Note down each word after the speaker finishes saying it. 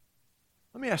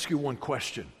Let me ask you one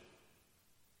question.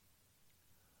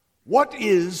 What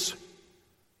is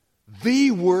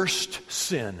the worst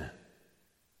sin?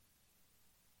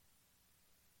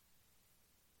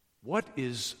 What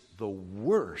is the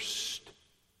worst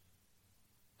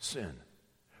sin?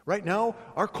 Right now,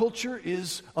 our culture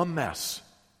is a mess.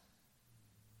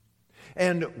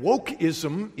 And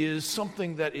wokeism is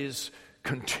something that is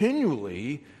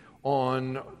continually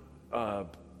on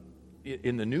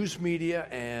in the news media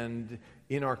and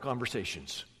in our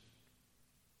conversations.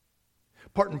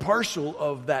 Part and parcel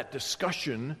of that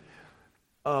discussion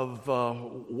of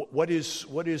what is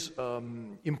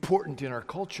important in our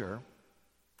culture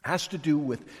has to do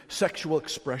with sexual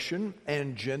expression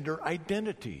and gender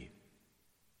identity.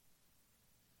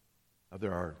 Now,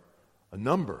 there are a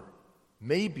number,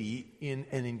 maybe in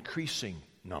an increasing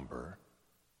number,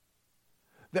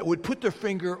 that would put their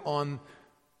finger on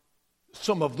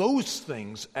some of those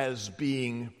things as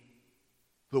being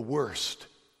the worst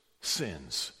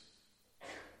sins.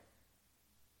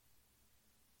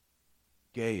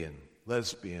 Gay and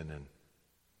lesbian and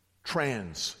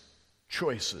trans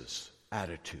choices,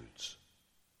 attitudes.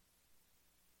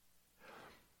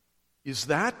 Is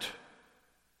that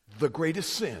the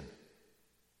greatest sin?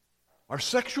 Are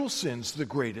sexual sins the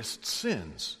greatest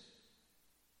sins?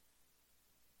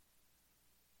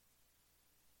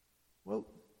 Well,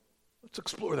 let's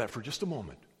explore that for just a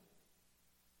moment.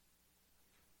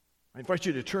 I invite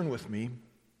you to turn with me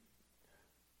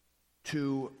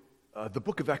to the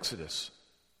book of Exodus.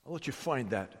 I'll let you find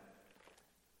that.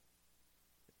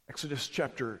 Exodus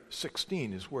chapter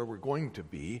 16 is where we're going to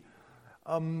be.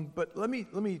 But let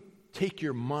me take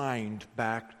your mind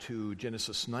back to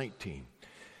Genesis 19.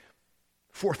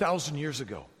 4,000 years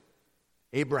ago,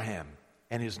 Abraham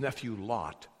and his nephew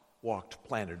Lot walked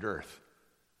planet Earth.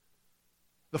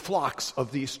 The flocks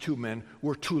of these two men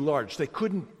were too large. They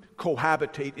couldn't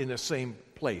cohabitate in the same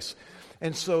place.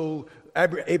 And so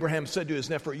Abraham said to his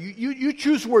nephew, you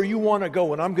choose where you want to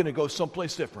go, and I'm going to go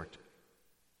someplace different.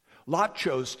 Lot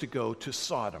chose to go to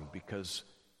Sodom because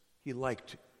he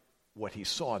liked what he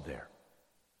saw there.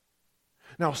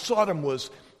 Now, Sodom was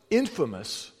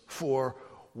infamous for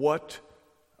what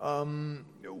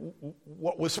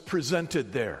was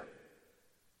presented there.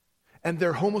 And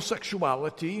their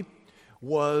homosexuality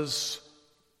was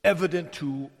evident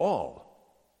to all.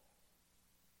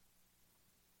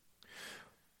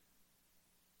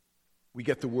 We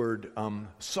get the word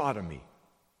sodomy,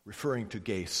 referring to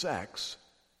gay sex,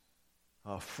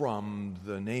 from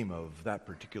the name of that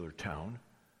particular town.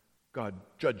 God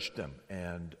judged them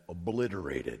and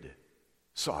obliterated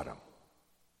Sodom.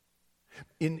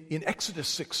 In Exodus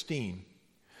 16,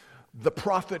 the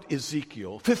prophet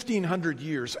Ezekiel, 1,500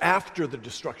 years after the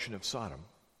destruction of Sodom,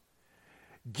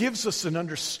 gives us an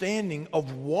understanding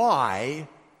of why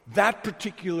that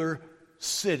particular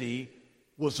city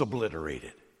was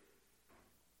obliterated.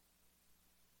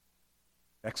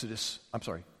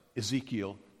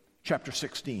 Ezekiel chapter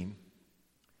 16,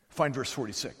 find verse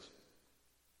 46.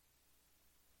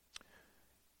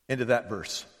 End of that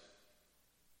verse.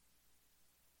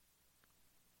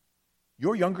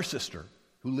 Your younger sister,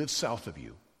 who lives south of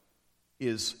you,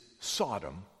 is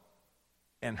Sodom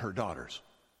and her daughters.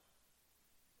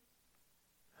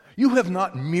 You have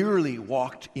not merely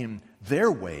walked in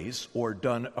their ways or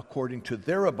done according to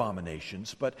their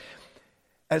abominations, but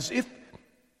as if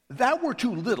that were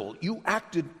too little, you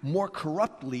acted more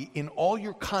corruptly in all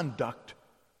your conduct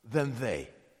than they.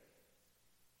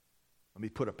 Let me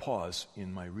put a pause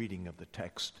in my reading of the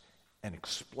text and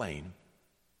explain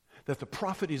that the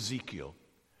prophet Ezekiel,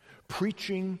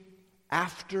 preaching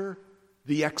after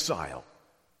the exile,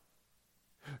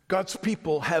 God's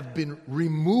people have been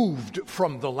removed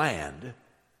from the land,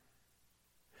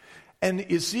 and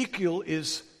Ezekiel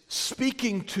is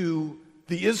speaking to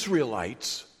the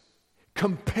Israelites,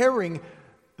 comparing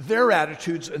their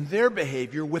attitudes and their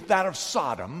behavior with that of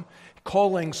Sodom,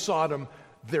 calling Sodom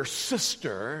their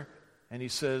sister, and he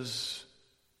says,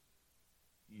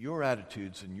 your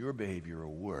attitudes and your behavior are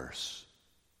worse.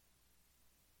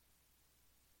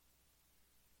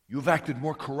 You've acted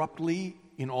more corruptly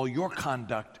in all your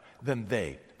conduct than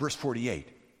they. Verse 48.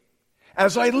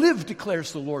 As I live,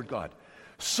 declares the Lord God,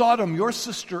 Sodom, your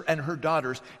sister, and her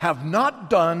daughters have not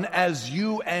done as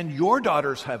you and your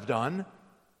daughters have done.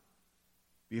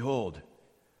 Behold,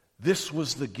 this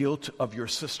was the guilt of your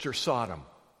sister Sodom.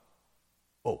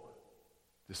 Oh,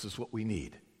 this is what we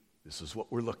need. This is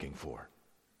what we're looking for.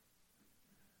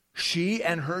 She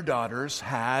and her daughters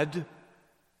had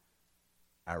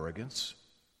arrogance,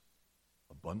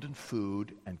 abundant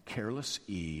food, and careless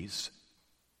ease,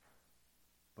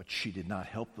 but she did not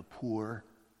help the poor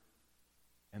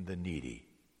and the needy.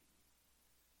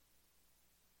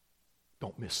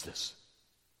 Don't miss this.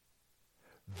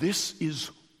 This is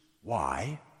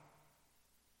why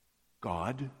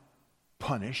God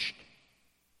punished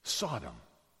Sodom.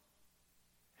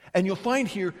 And you'll find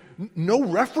here no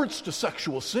reference to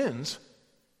sexual sins.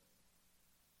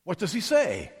 What does he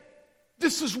say?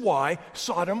 This is why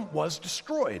Sodom was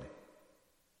destroyed.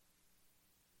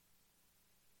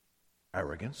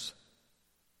 Arrogance,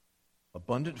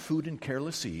 abundant food and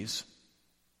careless ease,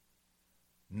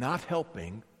 not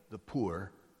helping the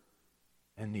poor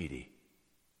and needy.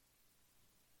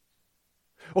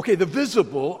 Okay, the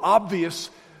visible, obvious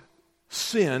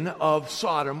sin of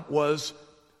Sodom was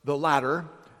the latter.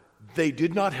 They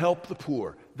did not help the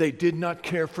poor. They did not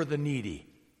care for the needy.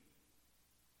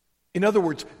 In other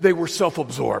words, they were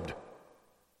self-absorbed.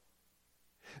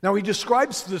 Now he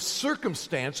describes the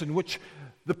circumstance in which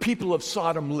the people of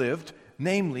Sodom lived,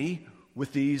 namely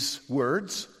with these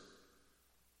words: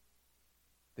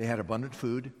 they had abundant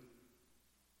food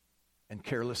and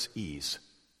careless ease.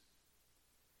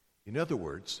 In other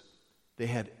words, they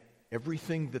had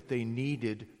everything that they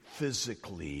needed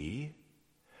physically.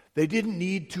 They didn't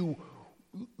need to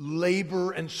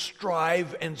labor and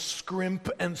strive and scrimp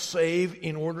and save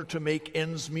in order to make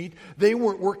ends meet. They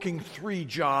weren't working 3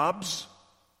 jobs.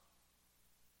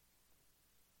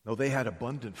 No, they had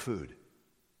abundant food.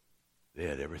 They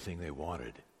had everything they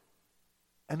wanted,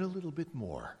 and a little bit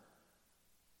more,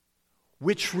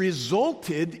 which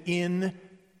resulted in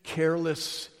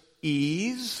careless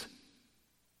ease.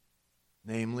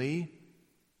 Namely,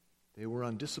 they were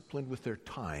undisciplined with their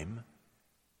time,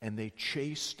 and they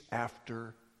chased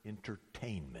after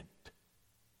entertainment.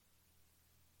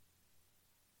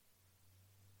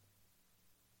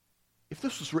 If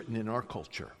this was written in our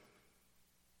culture,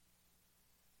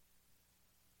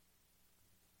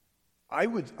 I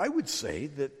would say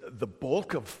that the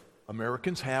bulk of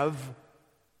Americans have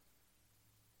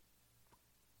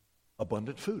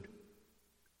abundant food.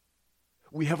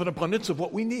 We have an abundance of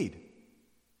what we need.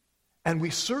 And we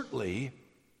certainly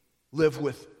live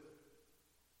with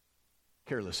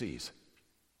careless ease.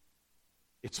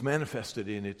 It's manifested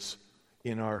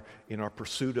in our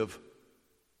pursuit of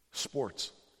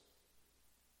sports,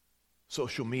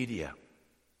 social media,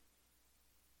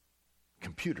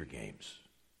 computer games.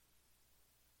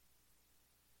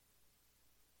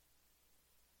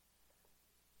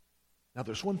 Now,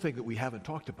 there's one thing that we haven't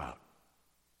talked about,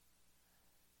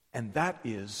 and that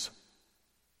is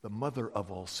the mother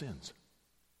of all sins.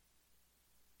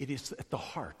 It is at the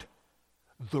heart,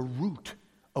 the root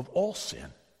of all sin,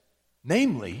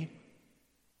 namely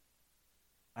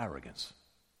arrogance,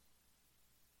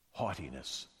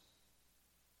 haughtiness,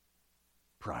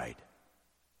 pride.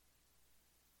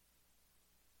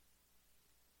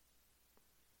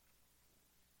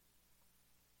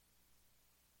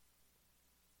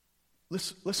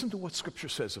 Listen to what Scripture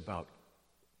says about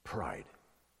pride.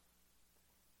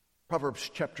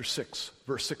 Proverbs chapter 6,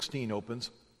 verse 16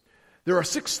 opens. There are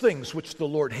 6 things which the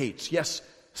Lord hates, yes,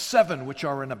 7 which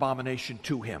are an abomination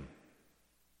to him.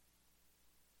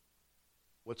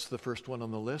 What's the first one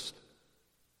on the list?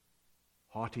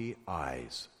 Haughty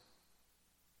eyes.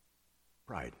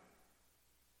 Pride.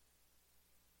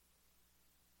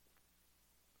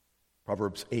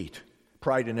 Proverbs 8.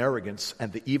 Pride and arrogance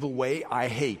and the evil way I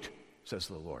hate, says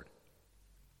the Lord.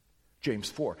 James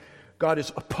 4. God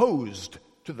is opposed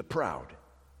to the proud.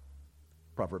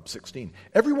 Proverbs 16.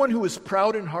 Everyone who is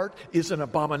proud in heart is an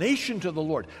abomination to the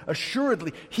Lord.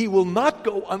 Assuredly, he will not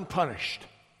go unpunished.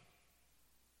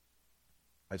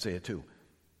 Isaiah 2.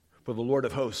 For the Lord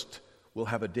of hosts will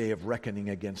have a day of reckoning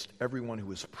against everyone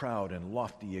who is proud and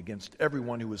lofty, against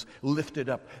everyone who is lifted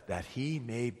up, that he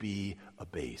may be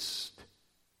abased.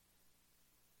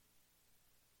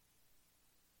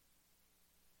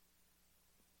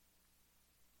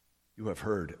 You have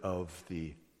heard of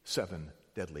the 7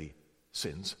 deadly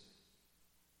sins.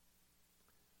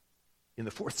 In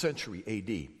the 4th century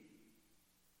A.D.,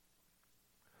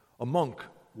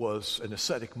 an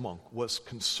ascetic monk, was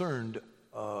concerned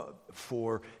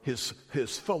for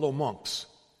his fellow monks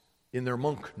in their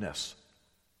monkness.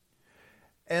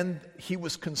 And he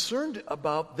was concerned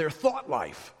about their thought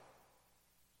life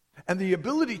and the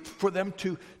ability for them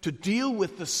to deal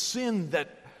with the sin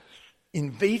that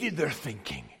invaded their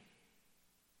thinking.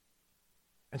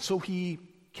 And so he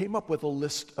came up with a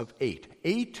list of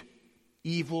 8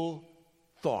 evil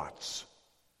thoughts,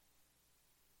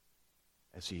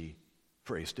 as he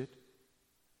phrased it.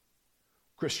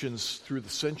 Christians through the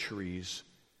centuries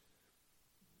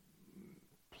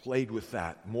played with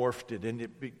that, morphed it, and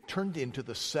it turned into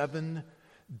the 7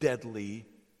 deadly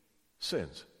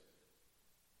sins.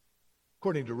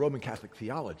 According to Roman Catholic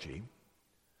theology,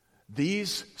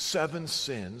 These 7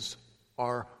 sins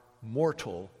are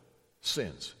mortal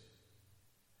sins.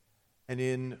 And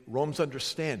in Rome's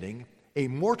understanding, a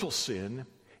mortal sin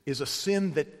is a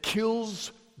sin that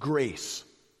kills grace.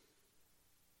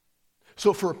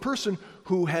 So for a person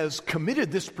who has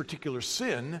committed this particular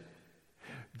sin,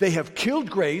 they have killed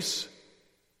grace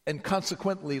and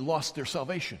consequently lost their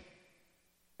salvation.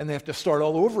 And they have to start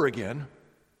all over again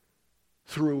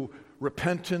through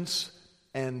repentance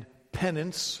and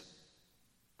penance,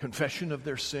 confession of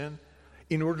their sin,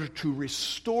 in order to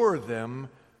restore them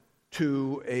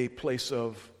to a place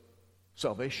of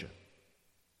salvation.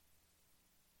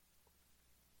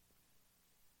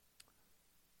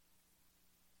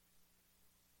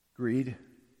 Greed,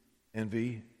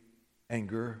 envy,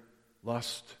 anger,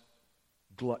 lust,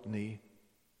 gluttony,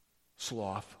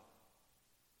 sloth.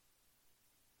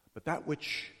 But that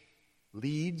which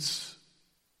leads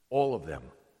all of them,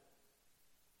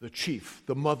 the chief,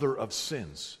 the mother of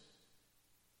sins,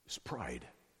 is pride.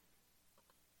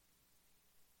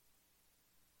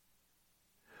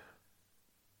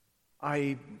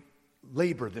 I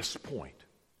labor this point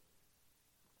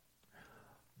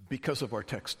because of our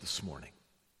text this morning.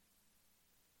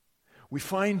 We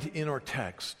find in our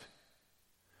text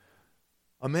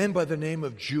a man by the name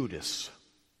of Judas.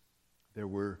 There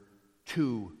were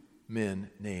 2 men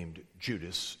named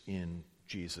Judas in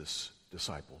Jesus'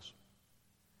 disciples.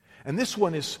 And this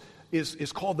one is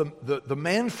called the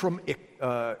man from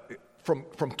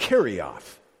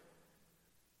Kerioth.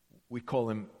 We call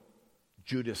him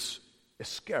Judas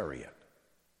Iscariot.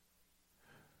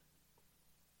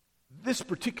 This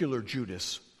particular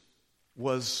Judas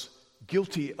was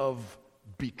guilty of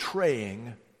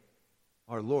betraying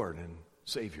our Lord and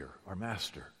Savior, our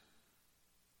Master.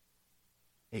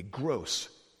 A gross,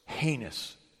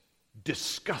 heinous,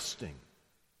 disgusting,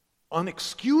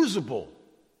 unexcusable,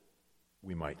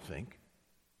 we might think,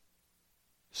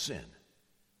 sin.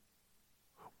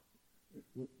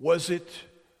 Was it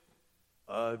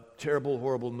a terrible,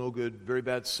 horrible, no good, very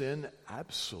bad sin?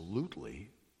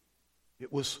 Absolutely.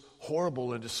 It was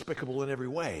horrible and despicable in every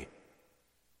way.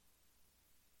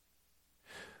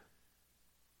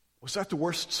 Was that the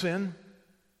worst sin?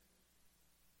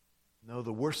 No,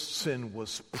 the worst sin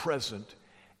was present,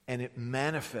 and it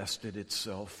manifested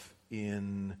itself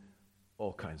in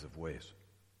all kinds of ways.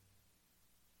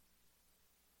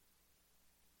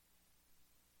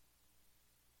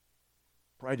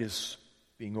 Pride is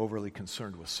being overly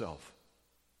concerned with self.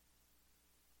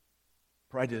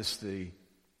 Pride is the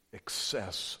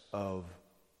excess of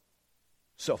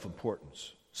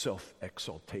self-importance,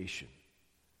 self-exaltation.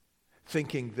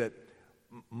 Thinking that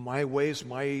my ways,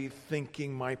 my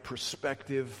thinking, my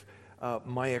perspective,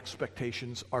 my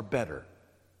expectations are better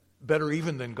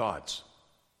even than God's.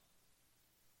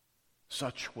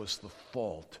 Such was the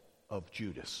fault of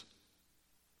Judas.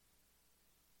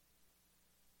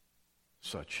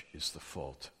 Such is the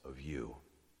fault of you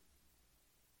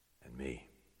and me.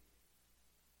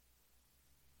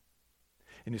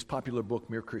 In his popular book,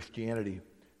 Mere Christianity,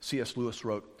 C.S. Lewis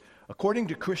wrote, "According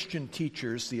to Christian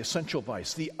teachers, the essential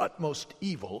vice, the utmost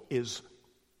evil, is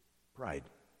pride.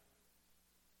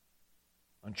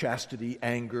 Unchastity,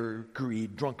 anger,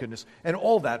 greed, drunkenness, and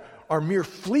all that are mere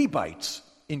flea bites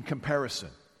in comparison.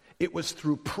 It was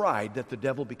through pride that the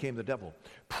devil became the devil.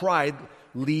 Pride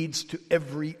leads to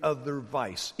every other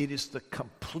vice. It is the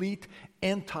complete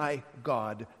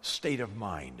anti-God state of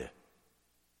mind."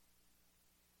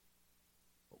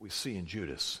 What we see in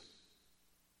Judas,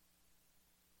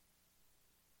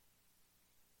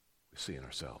 we see in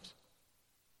ourselves.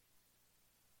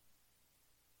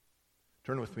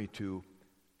 Turn with me to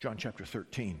John chapter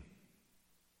 13.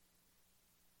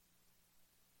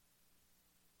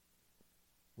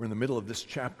 We're in the middle of this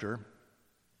chapter.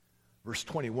 Verse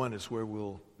 21 is where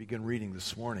we'll begin reading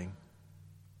this morning.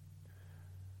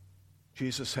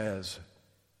 Jesus has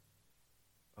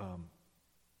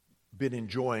been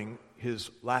enjoying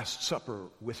his Last Supper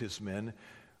with his men.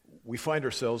 We find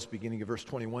ourselves, beginning of verse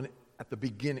 21,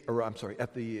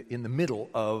 in the middle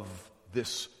of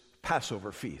this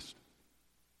Passover feast.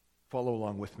 Follow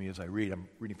along with me as I read. I'm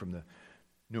reading from the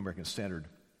New American Standard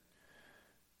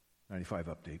 95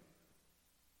 update.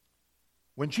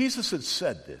 When Jesus had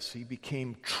said this, he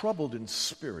became troubled in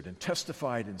spirit and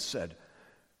testified and said,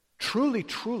 "Truly,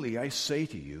 truly, I say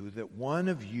to you that one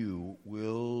of you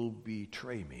will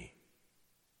betray me."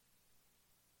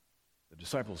 The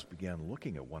disciples began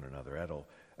looking at one another at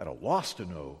a loss to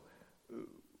know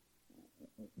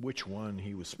which one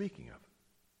he was speaking of.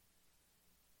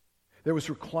 There was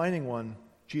reclining on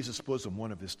Jesus' bosom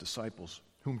one of his disciples,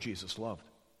 whom Jesus loved.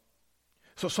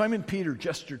 So Simon Peter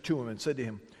gestured to him and said to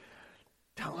him,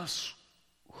 tell us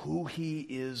who he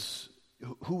is,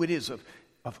 who it is of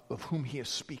whom he is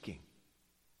speaking.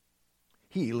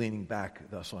 He, leaning back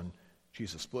thus on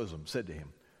Jesus' bosom, said to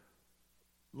him,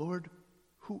 Lord,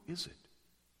 who is it?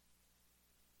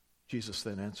 Jesus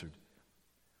then answered,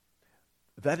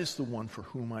 that is the one for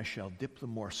whom I shall dip the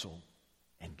morsel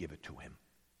and give it to him.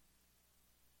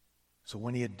 So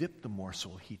when he had dipped the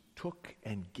morsel, he took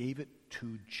and gave it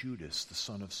to Judas, the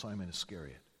son of Simon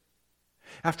Iscariot.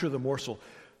 After the morsel,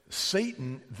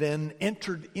 Satan then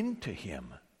entered into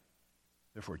him.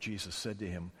 Therefore Jesus said to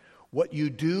him, what you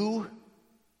do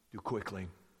quickly.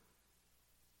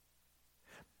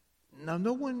 Now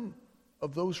no one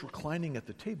of those reclining at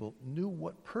the table knew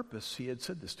what purpose he had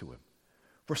said this to him.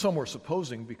 For some were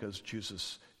supposing, because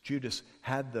Judas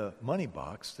had the money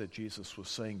box, that Jesus was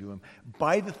saying to him,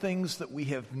 buy the things that we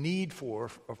have need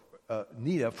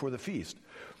of for the feast,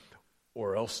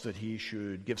 or else that he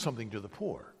should give something to the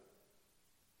poor.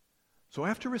 So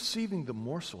after receiving the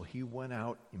morsel, he went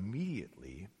out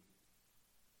immediately,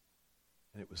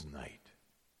 and it was night.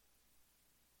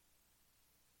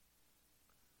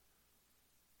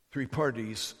 3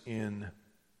 parties in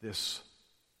this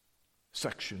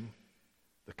section: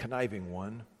 the conniving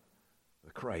one,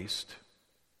 the Christ,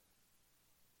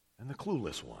 and the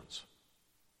clueless ones.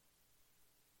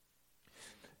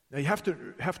 Now you have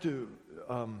to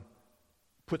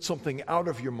put something out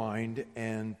of your mind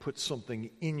and put something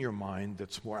in your mind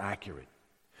that's more accurate.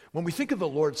 When we think of the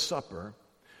Lord's Supper,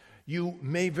 you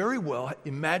may very well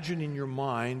imagine in your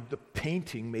mind the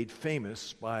painting made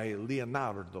famous by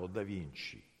Leonardo da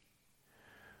Vinci,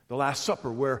 the Last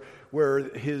Supper, where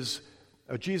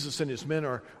Jesus and his men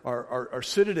are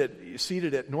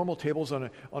seated at normal tables on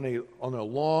a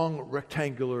long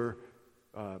rectangular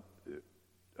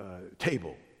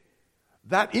table.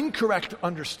 That incorrect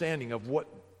understanding of what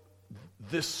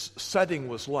this setting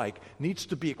was like needs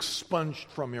to be expunged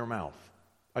from your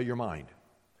mind.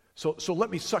 So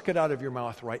let me suck it out of your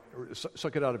mind right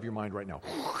now.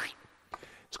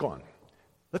 It's gone.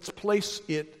 Let's place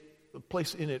in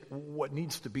it what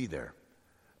needs to be there.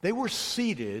 They were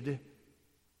seated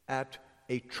at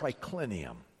a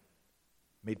triclinium,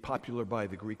 made popular by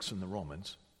the Greeks and the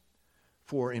Romans.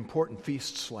 For important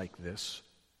feasts like this,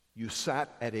 you sat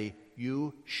at a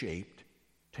U-shaped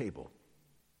table.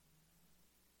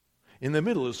 In the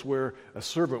middle is where a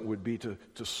servant would be to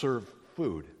serve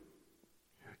food.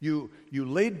 You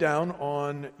laid down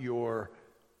on your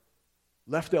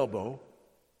left elbow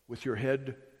with your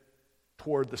head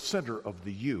toward the center of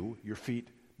the U, your feet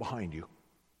behind you.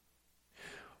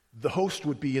 The host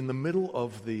would be in the middle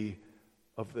of the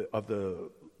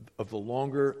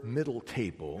longer middle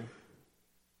table.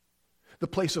 The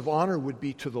place of honor would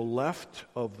be to the left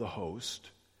of the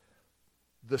host.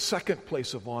 The second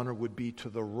place of honor would be to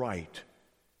the right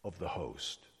of the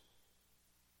host.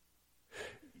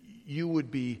 You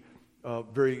would be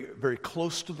very, very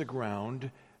close to the ground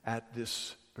at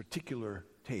this particular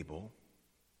table.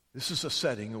 This is a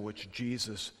setting in which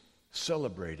Jesus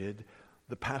celebrated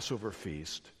the Passover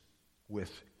feast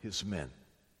with his men.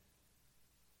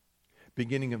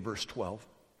 Beginning in verse 12,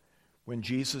 when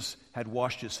Jesus had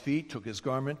washed his feet, took his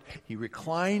garment, he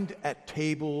reclined at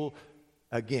table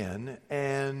again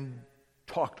and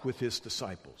talked with his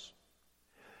disciples.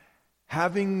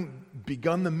 Having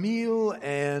begun the meal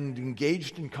and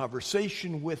engaged in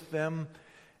conversation with them,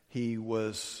 he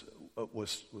was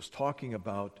talking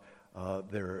about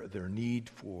their need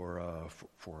for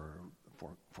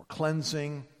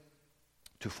cleansing,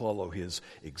 to follow his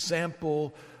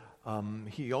example.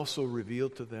 He also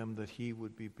revealed to them that he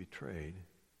would be betrayed.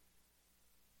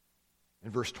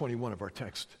 And verse 21 of our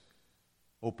text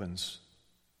opens,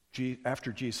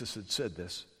 after Jesus had said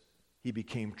this, he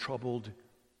became troubled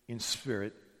in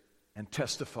spirit and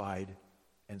testified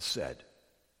and said.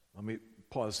 Let me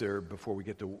pause there before we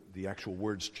get to the actual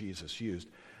words Jesus used.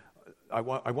 I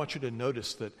want you to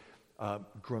notice that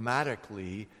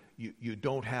grammatically, you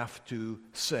don't have to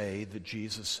say that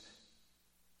Jesus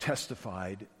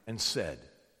testified and said.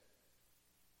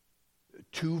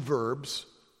 2 verbs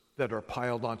that are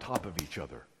piled on top of each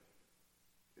other.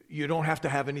 You don't have to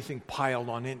have anything piled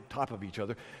on top of each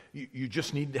other. You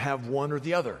just need to have one or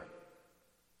the other.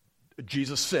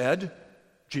 Jesus said,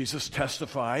 Jesus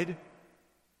testified.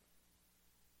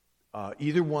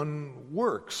 Either one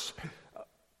works.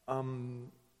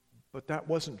 But that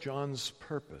wasn't John's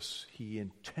purpose. He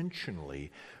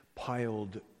intentionally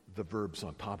piled the verbs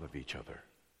on top of each other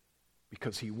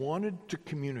because he wanted to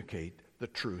communicate the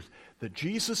truth that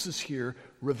Jesus is here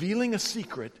revealing a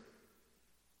secret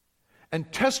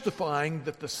and testifying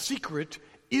that the secret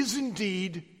is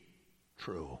indeed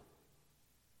true.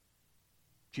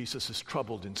 Jesus is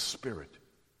troubled in spirit.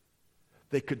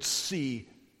 They could see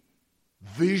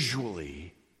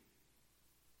visually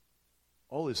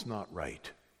all is not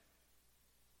right.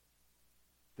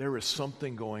 There is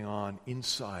something going on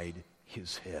inside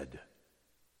his head.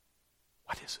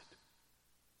 What is it?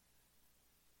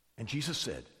 And Jesus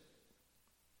said,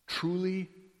 truly,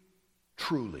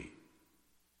 truly.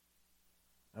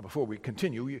 Now, before we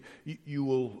continue, you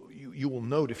will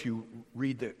note if you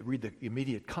read the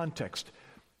immediate context,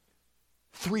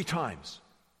 3 times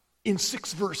in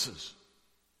 6 verses,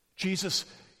 Jesus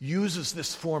uses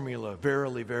this formula,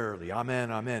 verily, verily,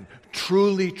 amen, amen,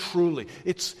 truly, truly.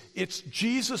 It's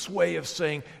Jesus' way of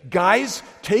saying, guys,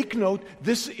 take note,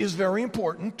 this is very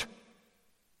important.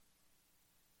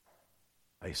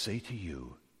 I say to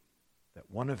you that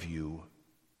one of you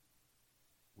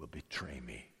will betray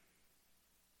me.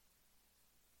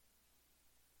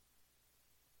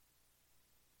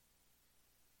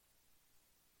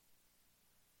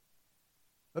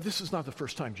 Now, this is not the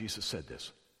first time Jesus said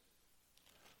this.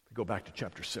 We go back to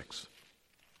chapter 6,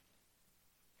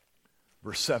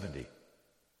 verse 70.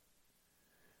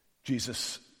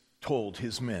 Jesus told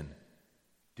his men,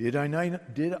 Did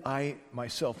I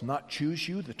myself not choose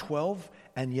you, the 12,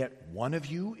 and yet one of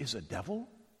you is a devil?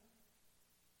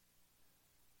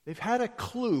 They've had a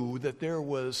clue that there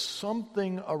was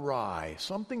something awry,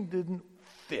 something didn't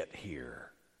fit here.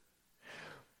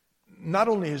 Not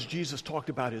only has Jesus talked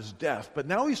about his death, but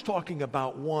now he's talking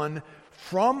about one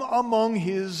from among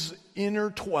his inner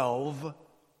 12.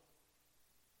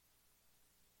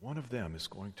 One of them is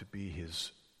going to be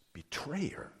his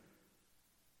betrayer.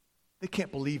 They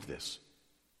can't believe this.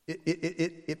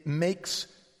 It makes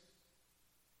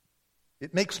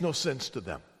no sense to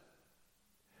them.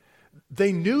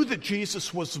 They knew that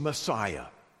Jesus was the Messiah.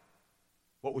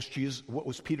 What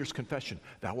was Peter's confession?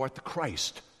 Thou art the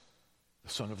Christ, the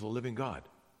Son of the living God.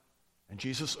 And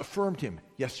Jesus affirmed him.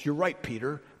 Yes, you're right,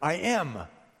 Peter. I am.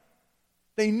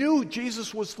 They knew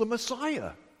Jesus was the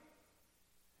Messiah.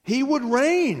 He would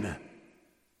reign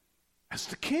as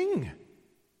the king.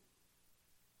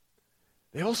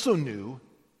 They also knew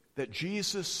that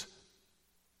Jesus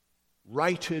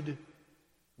righted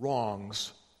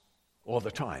wrongs all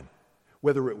the time.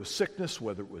 Whether it was sickness,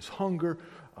 whether it was hunger,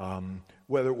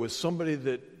 whether it was somebody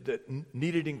that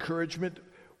needed encouragement.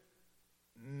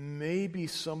 Maybe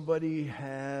somebody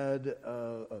had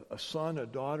a son, a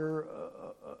daughter,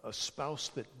 a spouse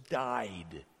that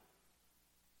died.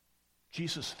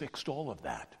 Jesus fixed all of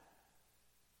that.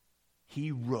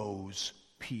 He raised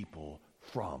people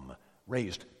from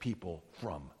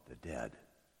the dead.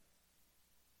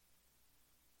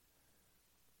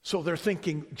 So they're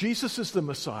thinking, Jesus is the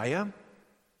Messiah.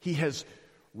 He has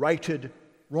righted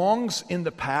wrongs in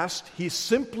the past. He's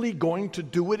simply going to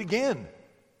do it again.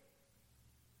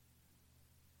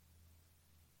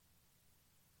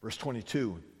 Verse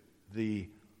 22, the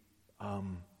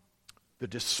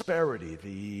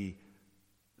disparity,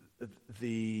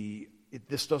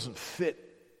 this doesn't fit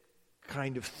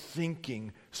kind of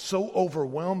thinking so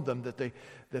overwhelmed them that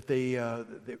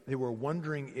they were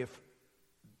wondering if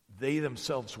they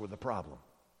themselves were the problem.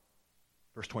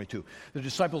 Verse 22, the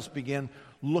disciples began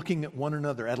looking at one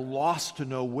another, at a loss to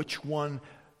know which one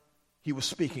he was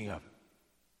speaking of.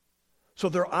 So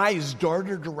their eyes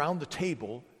darted around the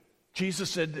table. Jesus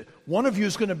said, one of you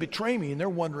is going to betray me, and they're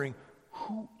wondering,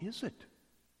 who is it?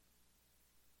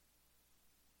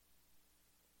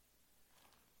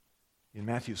 In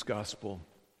Matthew's Gospel,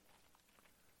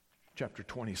 chapter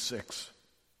 26,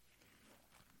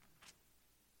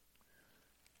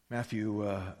 Matthew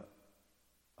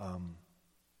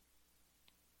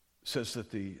says that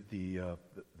the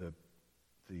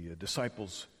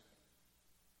disciples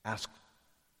asked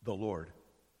the Lord,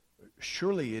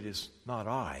 surely it is not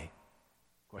I, ?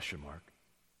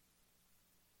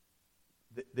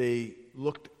 They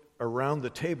looked around the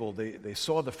table. They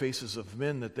saw the faces of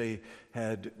men that they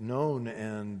had known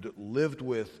and lived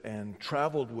with and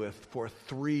traveled with for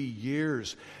 3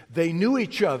 years. They knew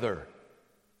each other,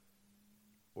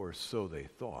 or so they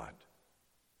thought.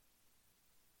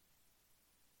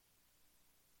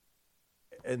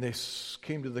 And they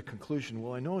came to the conclusion,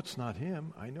 well, I know it's not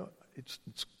him. I know it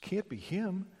can't be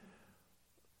him.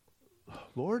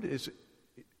 Lord, is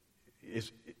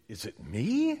it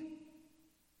me?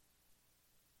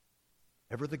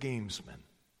 Ever the gamesman,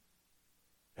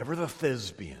 ever the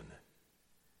thespian,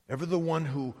 ever the one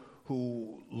who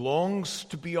longs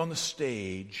to be on the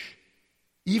stage,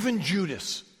 even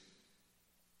Judas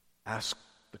asked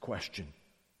the question,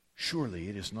 surely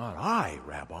it is not I,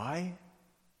 Rabbi.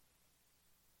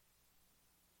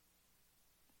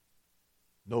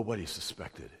 Nobody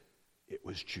suspected it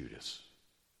was Judas.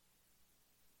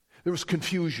 There was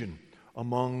confusion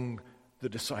among the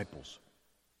disciples.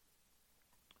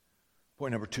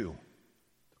 Point number 2,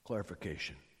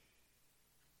 clarification.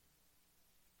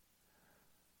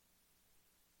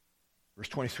 Verse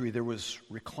 23, there was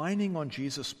reclining on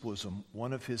Jesus' bosom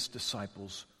one of his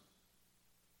disciples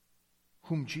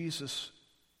whom Jesus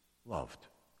loved.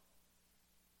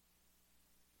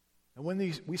 And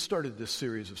when we started this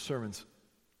series of sermons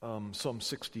some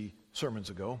 60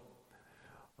 sermons ago,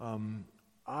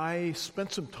 I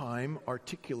spent some time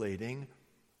articulating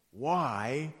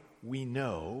why we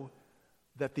know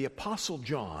that the Apostle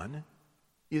John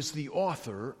is the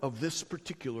author of this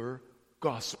particular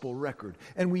gospel record.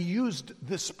 And we used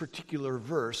this particular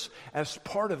verse as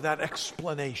part of that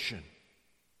explanation.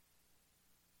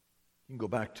 You can go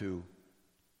back to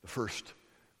the first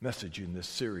message in this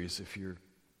series if you're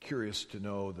curious to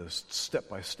know the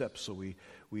step-by-step, so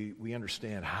we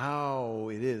understand how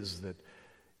it is that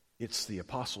it's the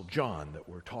Apostle John that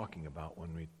we're talking about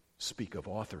when we speak of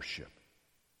authorship.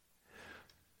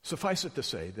 Suffice it to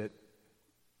say that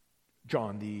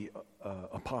John, the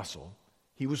apostle,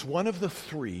 he was one of the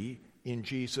 3 in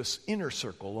Jesus' inner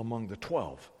circle among the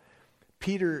 12.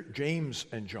 Peter, James,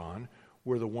 and John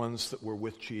were the ones that were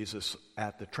with Jesus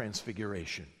at the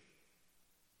Transfiguration.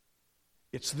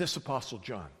 It's this Apostle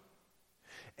John.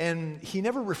 And he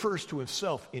never refers to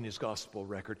himself in his gospel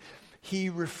record. He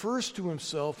refers to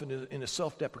himself in a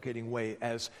self-deprecating way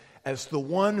as the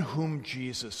one whom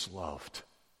Jesus loved.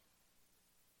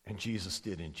 And Jesus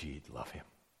did indeed love him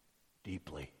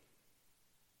deeply.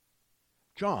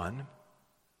 John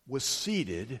was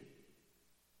seated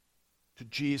to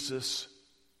Jesus'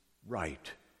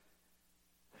 right.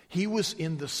 He was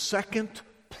in the second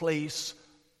place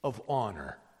of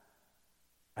honor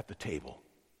at the table.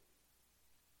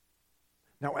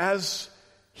 Now, as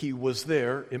he was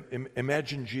there,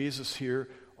 imagine Jesus here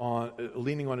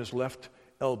leaning on his left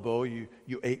elbow. You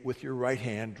ate with your right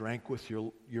hand, drank with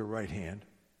your right hand.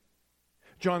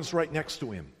 John's right next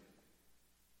to him.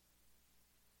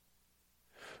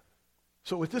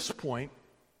 So at this point,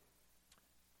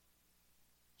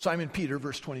 Simon Peter,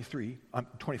 verse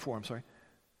 24,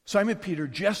 Simon Peter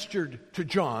gestured to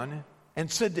John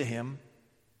and said to him,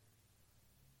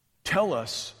 "Tell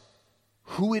us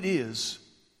who it is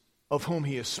of whom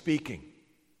he is speaking."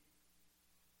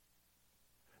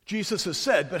 Jesus has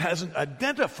said, but hasn't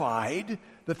identified,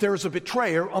 that there is a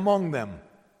betrayer among them,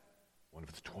 one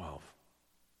of the 12.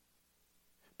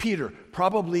 Peter,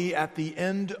 probably at the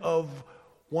end of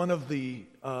one of the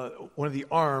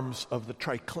arms of the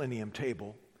triclinium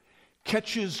table,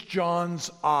 catches John's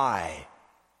eye.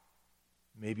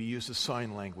 Maybe he uses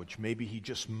sign language. Maybe he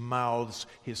just mouths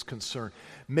his concern.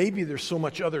 Maybe there's so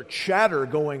much other chatter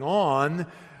going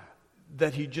on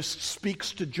that he just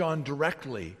speaks to John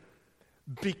directly.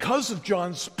 Because of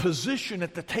John's position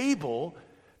at the table,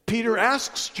 Peter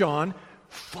asks John,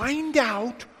 "Find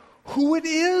out who it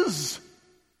is.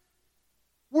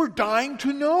 We're dying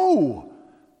to know.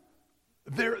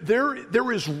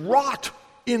 There is rot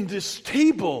in this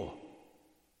table.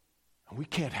 And we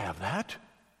can't have that."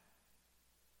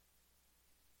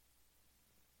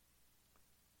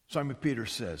 Simon Peter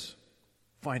says,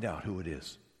 "Find out who it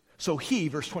is." So he,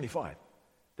 verse 25,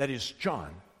 that is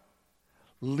John,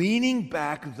 leaning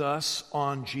back thus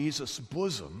on Jesus'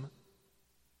 bosom,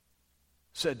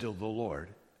 said to the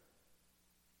Lord,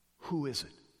 "Who is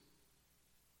it?"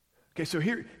 Okay, so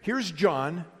here's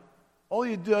John. All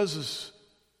he does is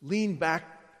lean back.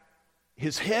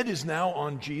 His head is now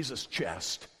on Jesus'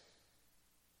 chest.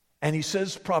 And he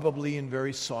says, probably in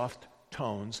very soft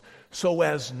tones, so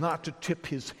as not to tip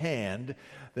his hand,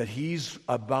 that he's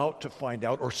about to find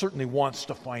out, or certainly wants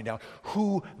to find out,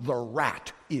 who the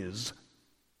rat is.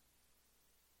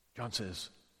 John says,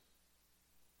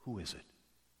 "Who is it?"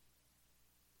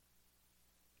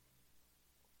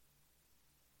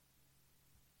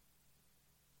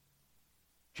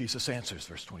 Jesus answers,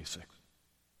 verse 26.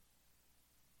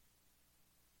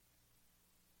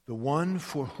 "The one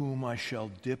for whom I shall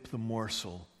dip the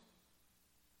morsel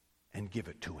and give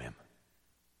it to him."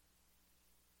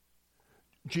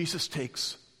 Jesus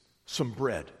takes some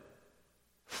bread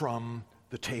from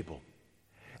the table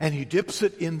and he dips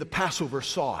it in the Passover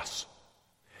sauce.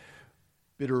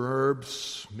 Bitter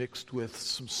herbs mixed with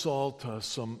some salt,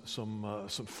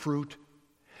 some fruit.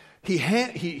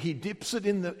 He dips it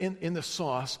in the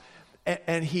sauce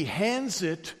and he hands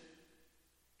it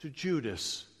to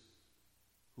Judas,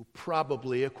 who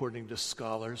probably, according to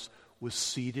scholars, was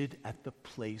seated at the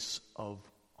place of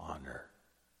honor,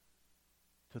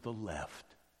 to the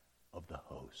left of the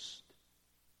host.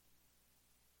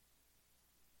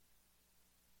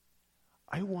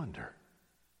 I wonder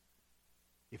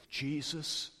if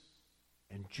Jesus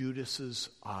and Judas's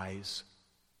eyes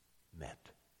met.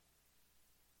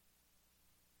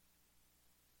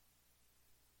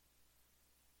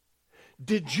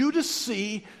 Did Judas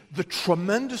see the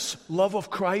tremendous love of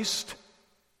Christ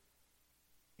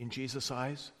in Jesus'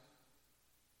 eyes?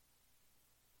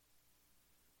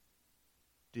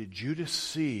 Did Judas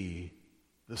see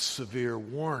the severe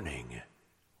warning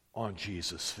on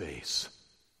Jesus' face?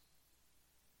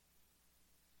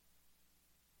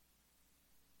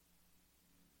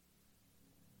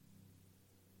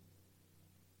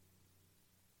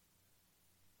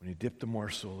 When he dipped the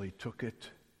morsel, he took it,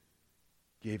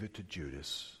 gave it to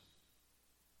Judas,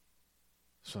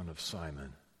 son of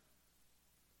Simon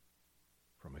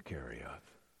from Iscariot.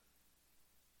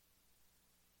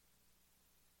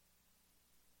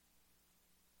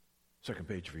 Second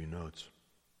page of your notes.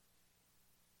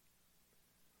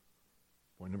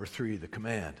 Point number 3, the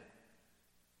command.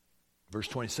 Verse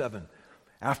 27.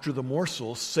 After the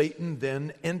morsel, Satan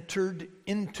then entered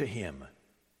into him,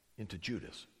 into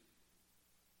Judas.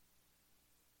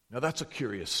 Now that's a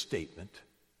curious statement.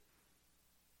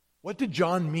 What did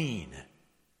John mean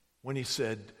when he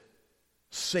said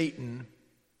Satan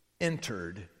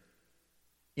entered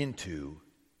into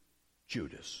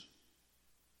Judas?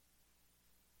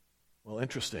 Well,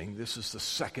 interesting, this is the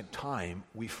second time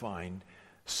we find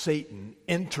Satan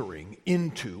entering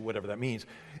into, whatever that means,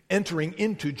 entering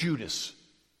into Judas.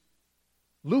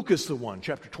 Luke is the one,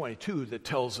 chapter 22, that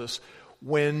tells us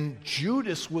when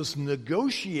Judas was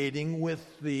negotiating with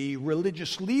the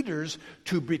religious leaders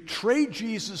to betray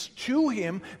Jesus to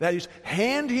him, that is,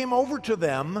 hand him over to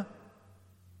them,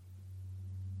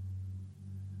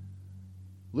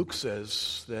 Luke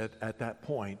says that at that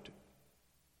point,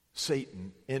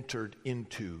 Satan entered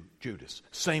into Judas.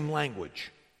 Same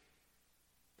language.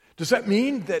 Does that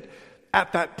mean that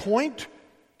at that point,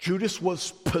 Judas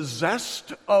was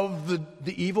possessed of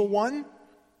the evil one?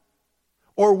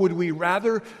 Or would we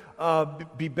rather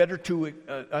be better to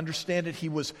understand that he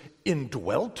was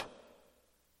indwelt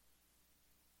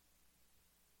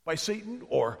by Satan,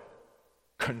 or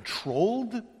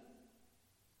controlled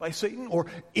by Satan, or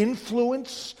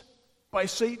influenced by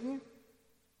Satan?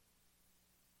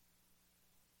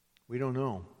 We don't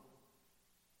know.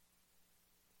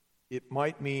 It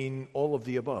might mean all of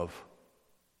the above.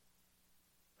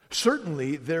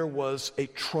 Certainly, there was a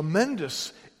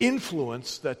tremendous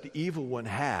influence that the evil one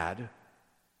had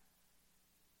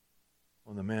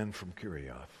on the man from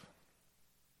Kirioth.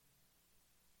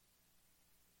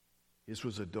 His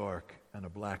was a dark and a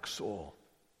black soul,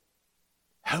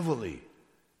 heavily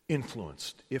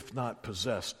influenced, if not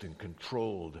possessed and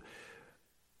controlled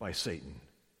by Satan,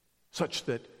 such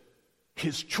that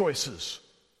his choices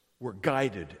were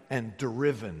guided and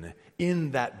driven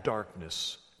in that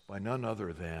darkness by none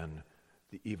other than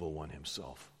the evil one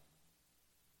himself.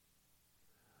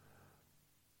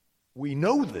 We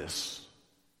know this,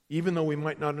 even though we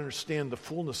might not understand the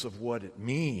fullness of what it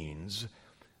means,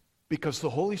 because the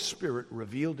Holy Spirit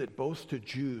revealed it both to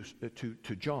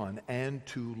John and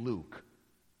to Luke.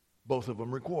 Both of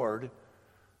them record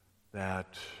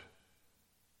that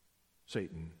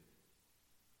Satan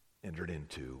entered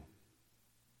into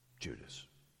Judas.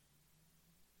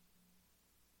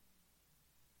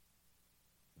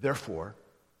 Therefore,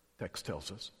 text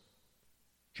tells us,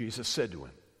 Jesus said to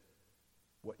him,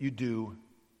 "What you do,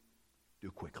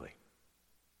 do quickly."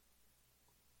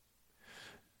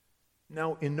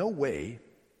 Now, in no way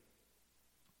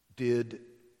did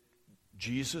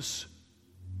Jesus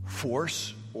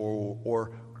force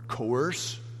or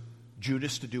coerce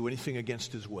Judas to do anything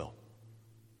against his will.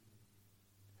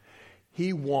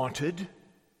 He wanted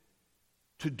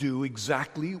to do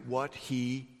exactly what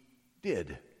he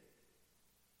did.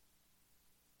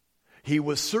 He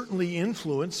was certainly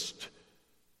influenced,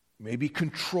 maybe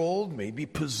controlled, maybe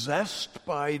possessed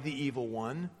by the evil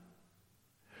one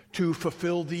to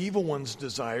fulfill the evil one's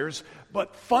desires,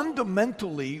 but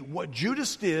fundamentally what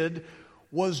Judas did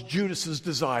was Judas's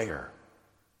desire.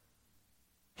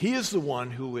 He is the one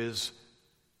who is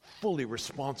fully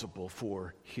responsible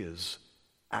for his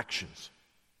actions.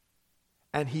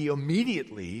 And he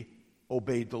immediately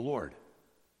obeyed the Lord.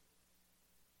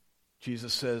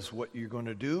 Jesus says, what you're going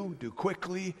to do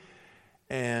quickly.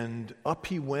 And up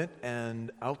he went,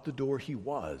 and out the door he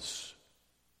was.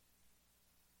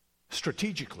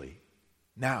 Strategically,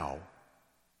 now,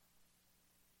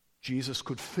 Jesus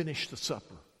could finish the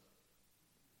supper.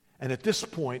 And at this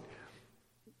point,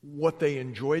 what they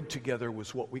enjoyed together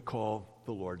was what we call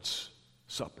the Lord's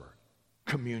Supper,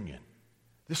 communion.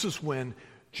 This is when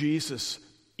Jesus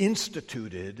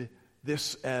instituted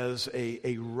this as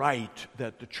a rite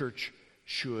that the church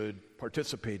should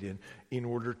participate in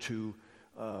order to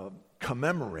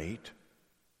commemorate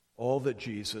all that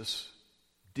Jesus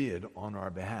did on our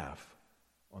behalf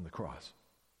on the cross.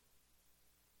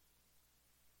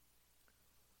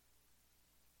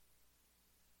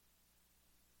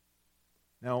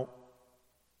 Now,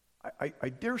 I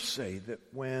dare say that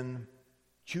when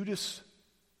Judas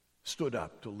stood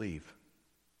up to leave,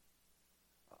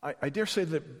 I dare say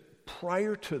that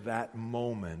prior to that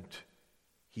moment,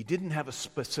 he didn't have a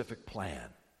specific plan.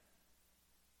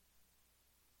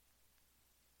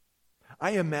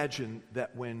 I imagine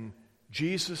that when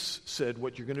Jesus said,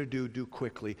 what you're going to do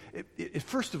quickly, it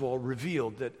first of all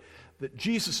revealed that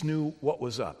Jesus knew what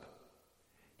was up.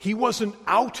 He wasn't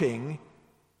outing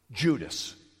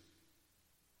Judas.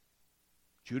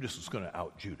 Judas was going to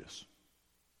out Judas.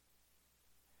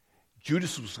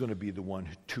 Judas was going to be the one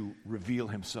to reveal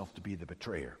himself to be the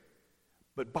betrayer.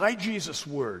 But by Jesus'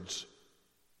 words,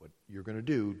 what you're going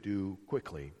to do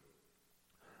quickly.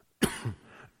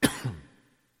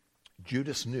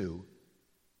 Judas knew,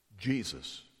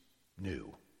 Jesus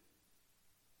knew.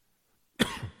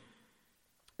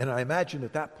 And I imagine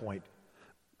at that point,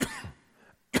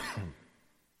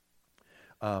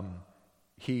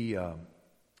 he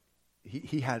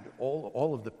had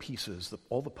all of the pieces,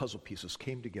 all the puzzle pieces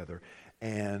came together,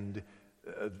 and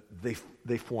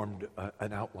they formed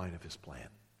an outline of his plan.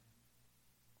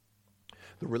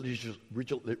 The religious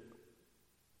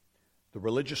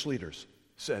leaders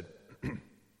said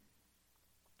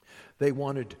they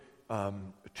wanted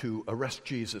to arrest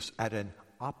Jesus at an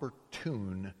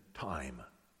opportune time.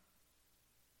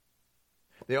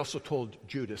 They also told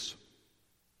Judas,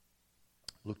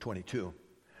 Luke 22,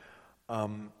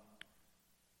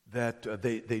 that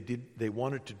they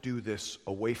wanted to do this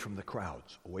away from the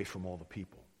crowds, away from all the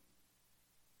people.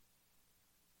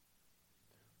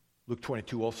 Luke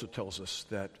 22 also tells us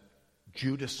that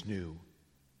Judas knew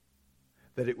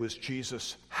that it was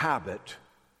Jesus' habit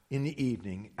in the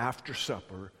evening after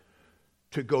supper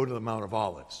to go to the Mount of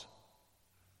Olives.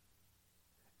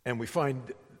 And we find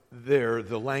there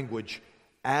the language,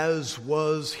 as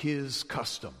was his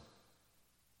custom.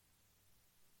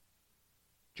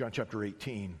 John chapter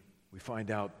 18, we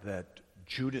find out that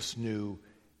Judas knew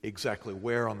exactly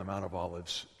where on the Mount of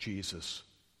Olives Jesus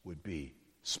would be,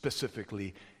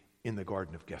 specifically in the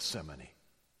Garden of Gethsemane.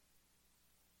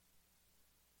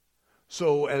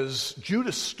 So as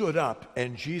Judas stood up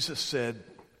and Jesus said,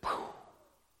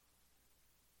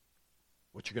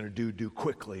 what you're going to do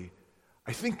quickly,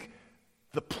 I think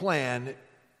the plan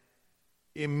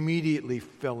immediately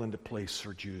fell into place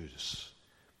for Judas.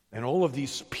 And all of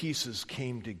these pieces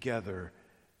came together,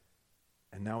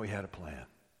 and now he had a plan.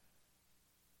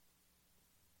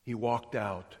 He walked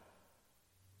out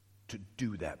to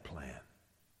do that plan.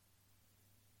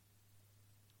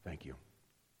 Thank you.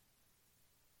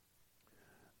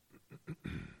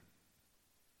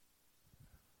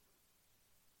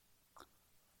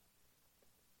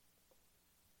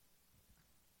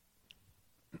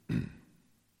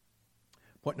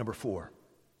 Point number 4.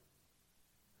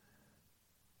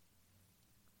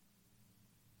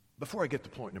 Before I get to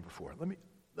point number 4,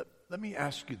 let me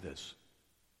ask you this.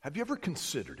 Have you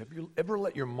ever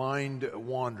let your mind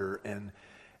wander and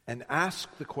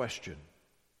ask the question,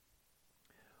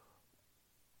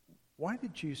 why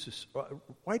did Judas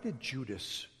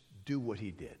do what he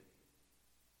did?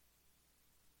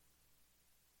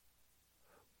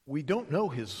 We don't know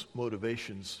his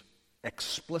motivations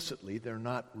explicitly. They're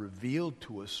not revealed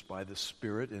to us by the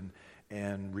Spirit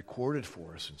and recorded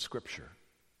for us in Scripture.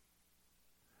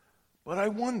 But I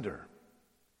wonder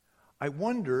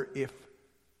if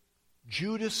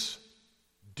Judas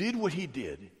did what he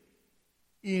did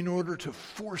in order to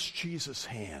force Jesus'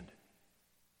 hand,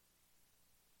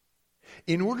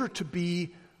 in order to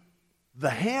be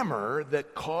the hammer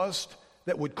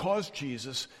that would cause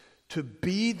Jesus to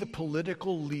be the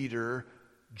political leader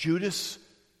Judas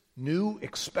knew,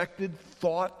 expected,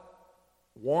 thought,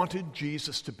 wanted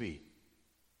Jesus to be.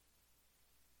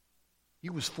 He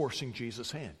was forcing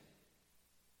Jesus' hand.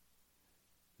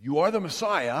 You are the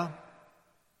Messiah.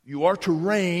 You are to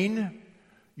reign.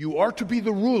 You are to be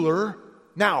the ruler.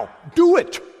 Now, do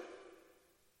it.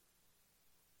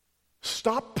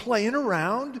 Stop playing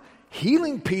around,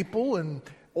 healing people and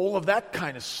all of that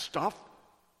kind of stuff,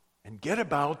 and get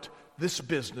about this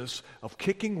business of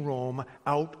kicking Rome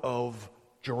out of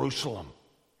Jerusalem.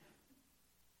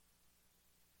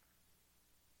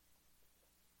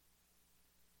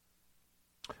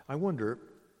 I wonder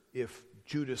if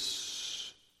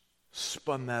Judas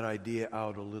spun that idea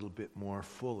out a little bit more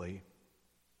fully.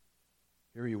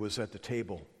 Here he was at the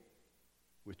table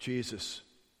with Jesus,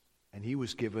 and he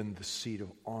was given the seat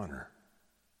of honor.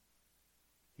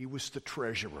 He was the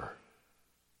treasurer.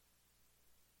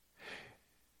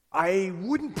 I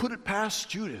wouldn't put it past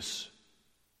Judas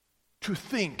to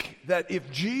think that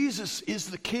if Jesus is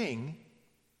the king,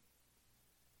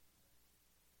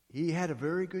 he had a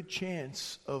very good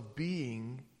chance of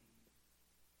being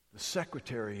the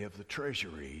secretary of the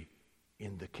treasury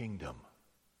in the kingdom.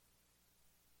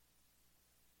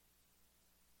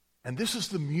 And this is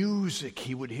the music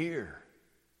he would hear.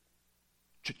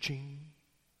 Cha-ching,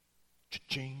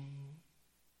 cha-ching.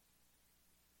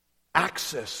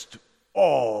 Access to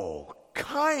all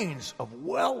kinds of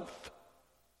wealth.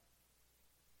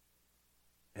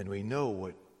 And we know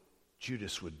what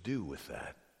Judas would do with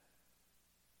that.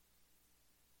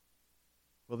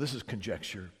 Well, this is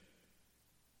conjecture.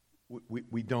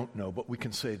 We don't know, but we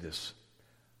can say this.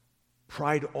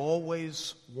 Pride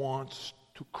always wants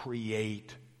to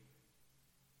create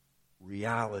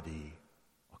reality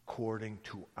according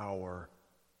to our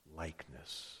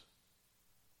likeness.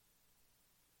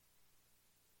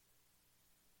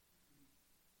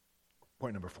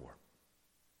 Point number 4.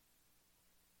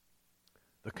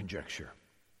 The conjecture.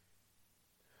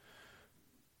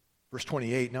 Verse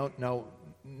 28, now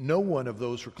no one of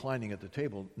those reclining at the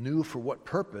table knew for what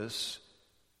purpose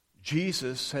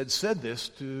Jesus had said this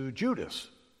to Judas.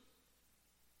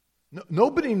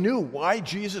 Nobody knew why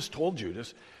Jesus told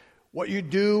Judas, what you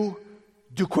do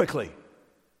quickly.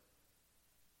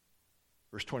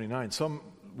 Verse 29, some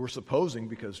were supposing,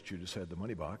 because Judas had the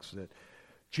money box, that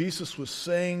Jesus was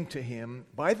saying to him,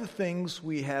 buy the things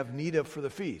we have need of for the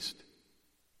feast.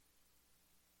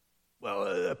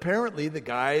 Well, apparently the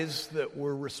guys that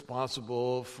were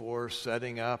responsible for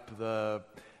setting up the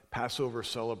Passover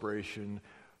celebration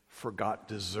forgot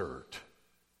dessert.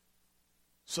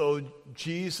 So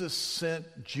Jesus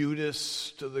sent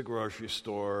Judas to the grocery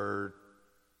store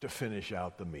to finish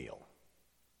out the meal.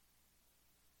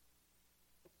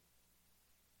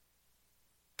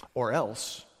 Or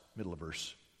else, middle of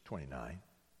verse 29,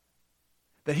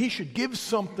 that he should give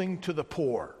something to the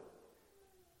poor.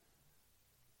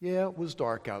 Yeah, it was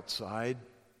dark outside,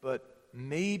 but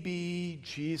maybe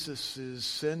Jesus is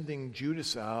sending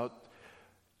Judas out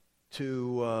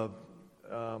to,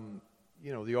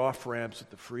 the off-ramps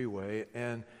at the freeway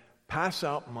and pass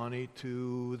out money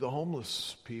to the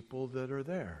homeless people that are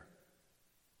there.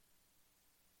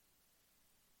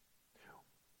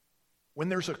 When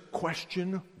there's a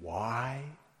question, why?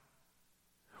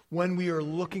 When we are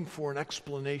looking for an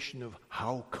explanation of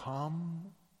how come?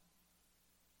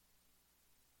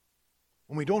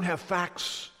 When we don't have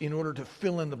facts in order to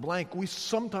fill in the blank, we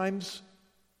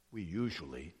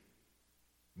usually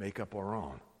make up our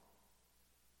own.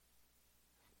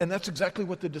 And that's exactly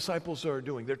what the disciples are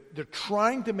doing. They're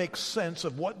trying to make sense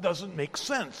of what doesn't make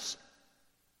sense.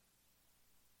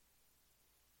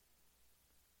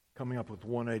 Coming up with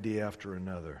one idea after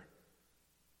another.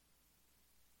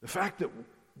 The fact that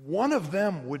one of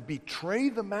them would betray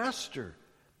the master,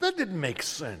 that didn't make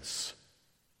sense.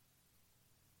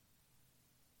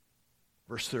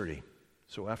 Verse 30,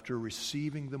 so after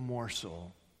receiving the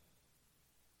morsel,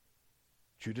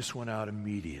 Judas went out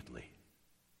immediately,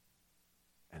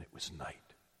 and it was night.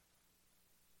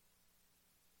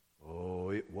 Oh,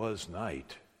 it was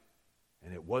night.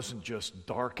 And it wasn't just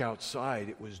dark outside,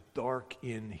 it was dark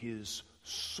in his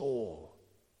soul.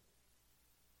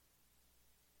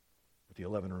 But the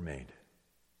 11 remained.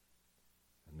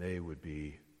 And they would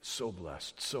be so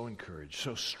blessed, so encouraged,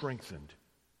 so strengthened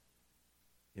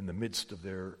in the midst of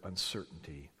their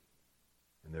uncertainty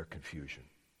and their confusion.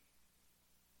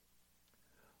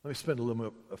 Let me spend a little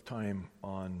bit of time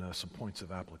on some points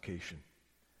of application.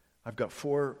 I've got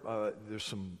 4. There's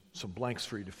some blanks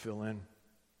for you to fill in.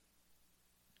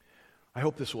 I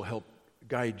hope this will help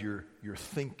guide your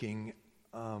thinking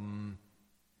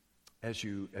as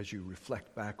you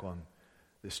reflect back on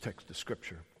this text of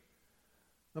Scripture.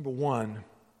 Number 1,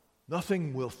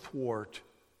 nothing will thwart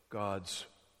God's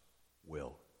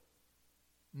will.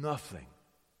 Nothing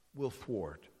will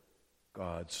thwart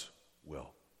God's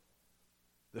will.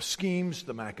 The schemes,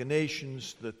 the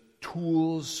machinations, the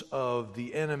tools of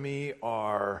the enemy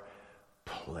are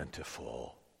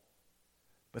plentiful.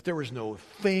 But there is no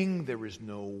thing, there is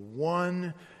no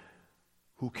one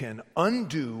who can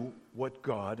undo what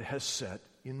God has set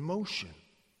in motion.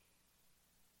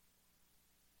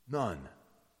 None.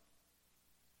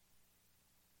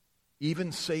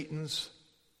 Even Satan's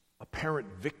apparent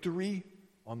victory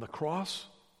on the cross,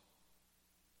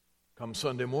 come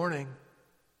Sunday morning,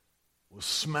 was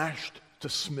smashed to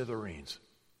smithereens.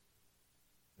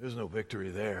 There's no victory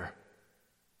there.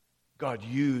 God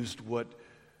used what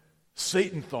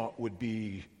Satan thought would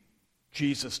be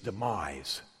Jesus'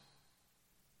 demise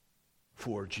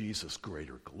for Jesus'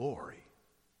 greater glory.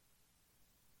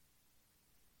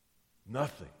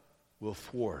 Nothing will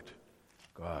thwart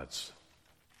God's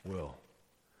will.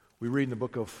 We read in the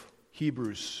book of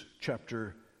Hebrews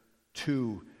chapter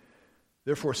 2,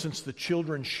 therefore, since the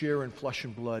children share in flesh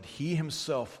and blood, he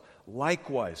himself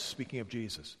likewise, speaking of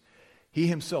Jesus, he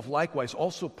himself likewise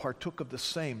also partook of the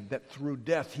same, that through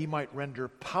death he might render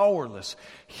powerless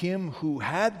him who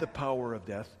had the power of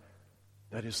death,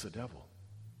 that is the devil.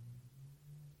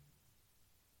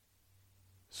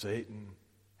 Satan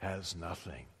has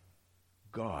nothing.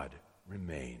 God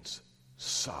remains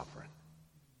sovereign.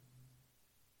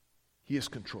 He is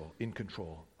in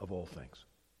control of all things.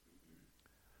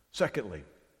 Secondly,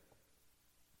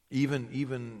 even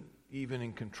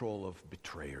in control of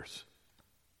betrayers.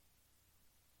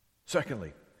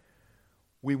 Secondly,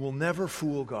 we will never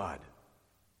fool God.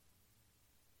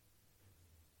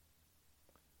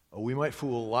 We might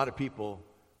fool a lot of people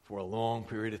for a long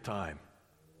period of time.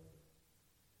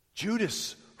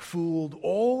 Judas fooled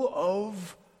all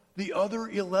of the other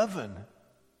 11.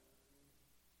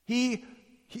 He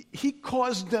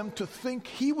caused them to think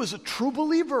he was a true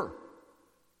believer.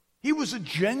 He was a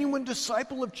genuine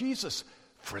disciple of Jesus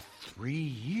for 3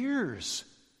 years.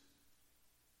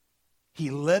 He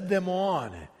led them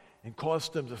on and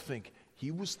caused them to think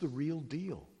he was the real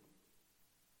deal.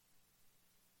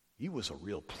 He was a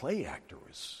real play actor,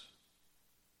 is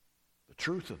the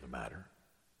truth of the matter.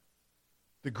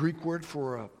 The Greek word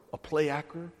for a play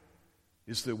actor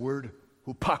is the word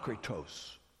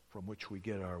hypokritos, from which we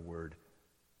get our word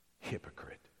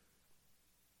hypocrite.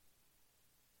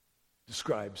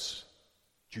 Describes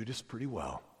Judas pretty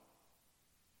well.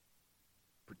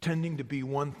 Pretending to be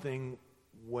one thing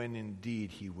when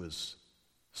indeed he was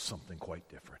something quite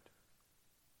different.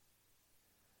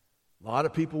 A lot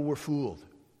of people were fooled.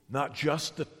 Not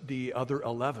just the other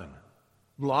 11.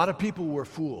 A lot of people were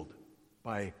fooled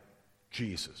by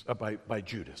Jesus, by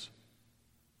Judas,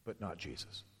 but not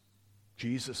Jesus.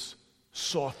 Jesus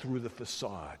saw through the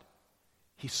facade.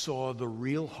 He saw the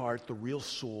real heart, the real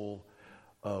soul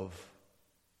of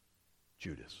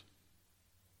Judas.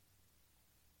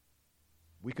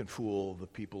 We can fool the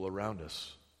people around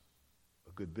us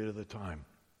a good bit of the time,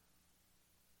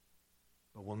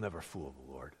 but we'll never fool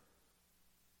the Lord.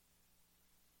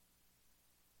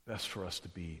 Best for us to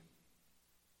be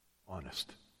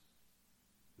honest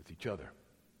with each other,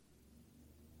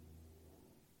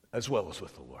 as well as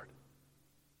with the Lord.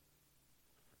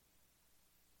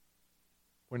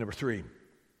 Point number 3.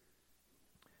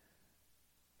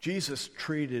 Jesus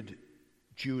treated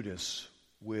Judas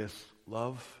with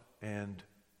love and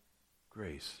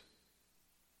grace.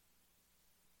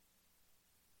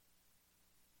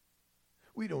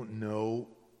 We don't know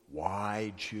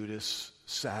why Judas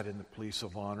sat in the place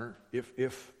of honor, if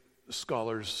the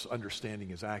scholar's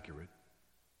understanding is accurate.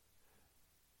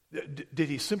 Did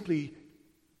he simply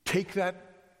take that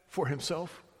for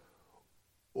himself?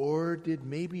 Or did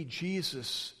maybe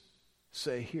Jesus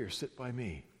say, "Here, sit by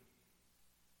me"?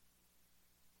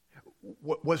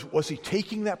 Was he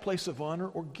taking that place of honor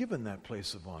or given that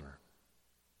place of honor?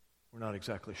 We're not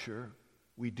exactly sure.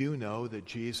 We do know that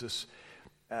Jesus,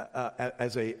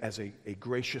 as a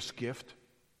gracious gift,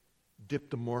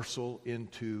 dipped a morsel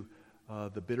into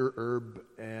the bitter herb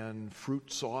and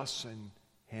fruit sauce and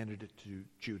handed it to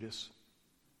Judas.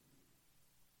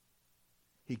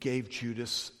 He gave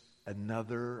Judas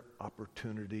another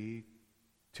opportunity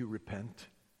to repent.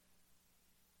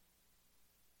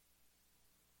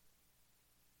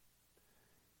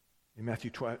 In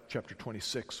Matthew chapter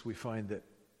 26, we find that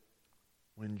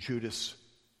when Judas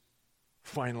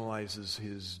finalizes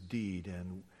his deed,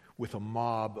 and with a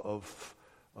mob of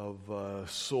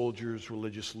soldiers,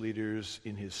 religious leaders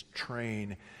in his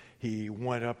train, he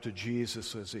went up to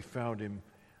Jesus as they found him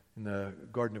in the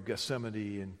Garden of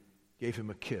Gethsemane and gave him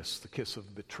a kiss, the kiss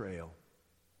of betrayal.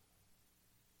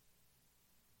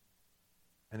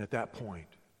 And at that point,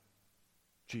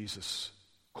 Jesus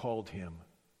called him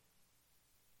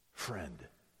friend.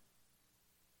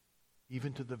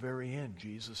 Even to the very end,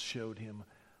 Jesus showed him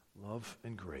love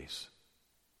and grace.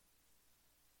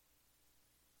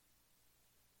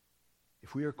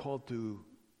 If we are called to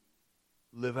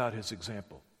live out his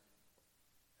example,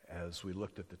 as we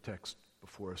looked at the text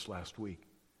before us last week,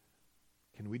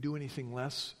 can we do anything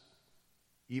less,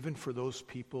 even for those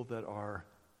people that are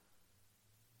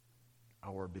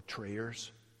our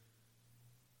betrayers?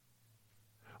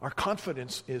 Our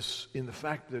confidence is in the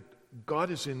fact that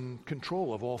God is in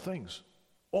control of all things,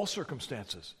 all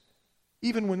circumstances.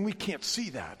 Even when we can't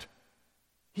see that,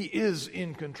 he is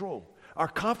in control. Our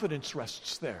confidence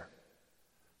rests there.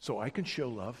 so I can show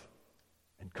love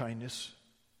and kindness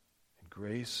and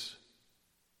grace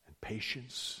and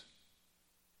patience,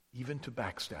 even to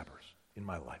backstabbers in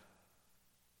my life.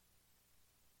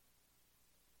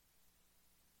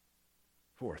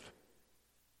 Fourth,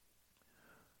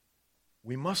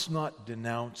 we must not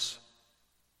denounce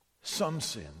some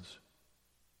sins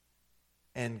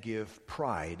and give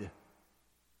pride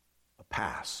a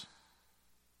pass.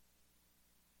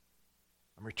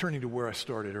 I'm returning to where I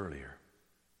started earlier.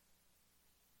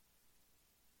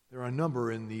 There are a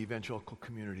number in the evangelical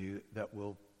community that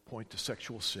will point to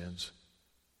sexual sins,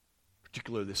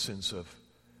 particularly the sins of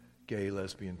gay,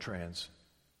 lesbian, trans,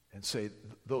 and say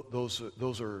those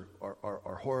are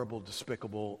horrible,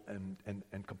 despicable,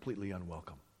 and completely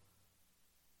unwelcome.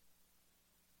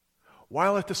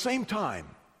 While at the same time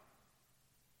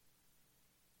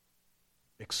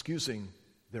excusing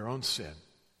their own sin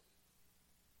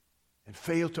and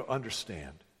fail to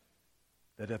understand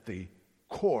that at the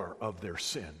core of their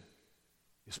sin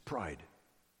is pride,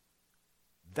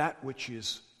 that which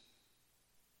is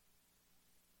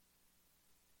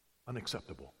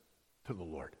unacceptable to the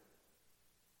Lord.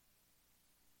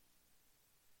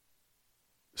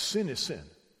 Sin is sin.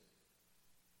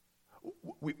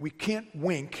 We can't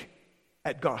wink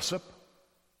at gossip.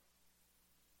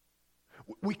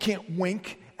 We can't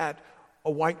wink at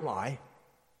a white lie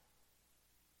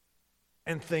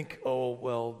and think, oh,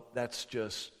 well, that's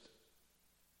just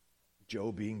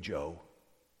Joe being Joe,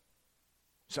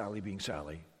 Sally being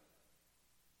Sally.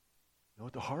 No,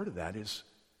 at the heart of that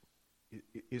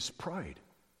is pride.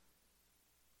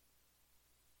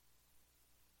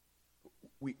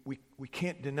 We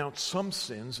can't denounce some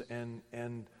sins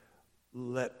and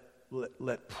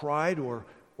let pride or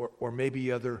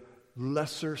maybe other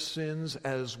lesser sins,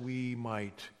 as we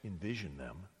might envision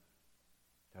them,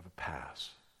 have a pass.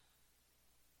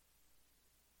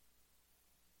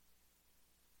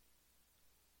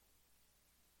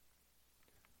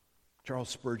 Charles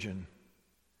Spurgeon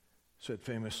said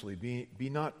famously, be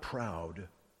not proud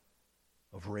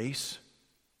of race,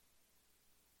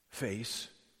 face,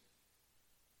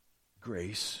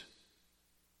 grace,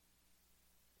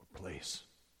 or place.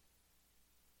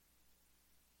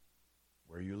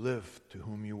 Where you live, to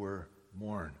whom you were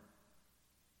born,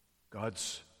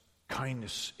 God's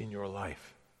kindness in your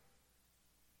life.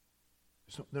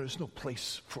 There's no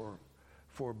place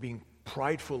for being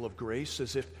prideful of grace,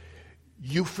 as if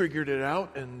you figured it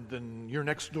out and then your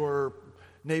next door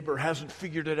neighbor hasn't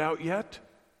figured it out yet.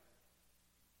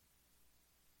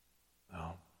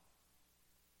 No.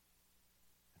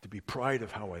 To be pride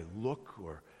of how I look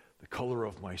or the color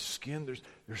of my skin,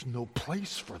 there's no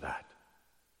place for that.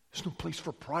 There's no place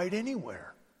for pride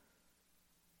anywhere.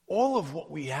 All of what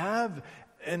we have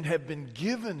and have been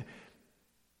given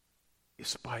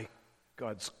is by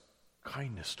God's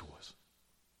kindness to us.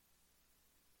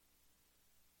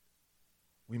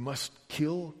 We must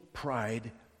kill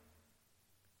pride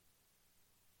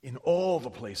in all the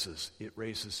places it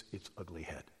raises its ugly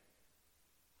head.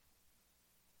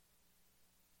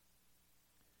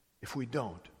 If we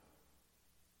don't,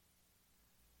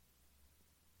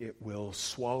 it will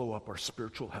swallow up our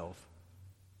spiritual health,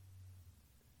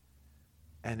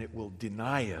 and it will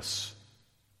deny us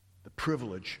the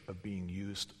privilege of being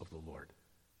used of the Lord.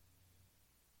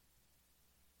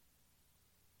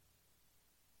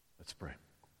 Let's pray.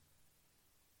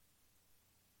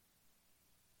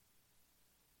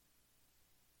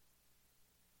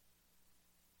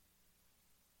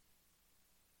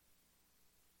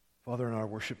 Father, in our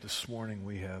worship this morning,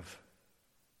 we have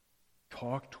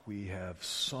talked, we have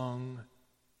sung,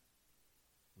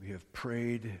 we have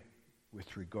prayed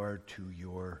with regard to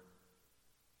your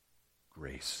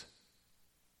grace.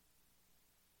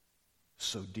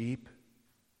 So deep,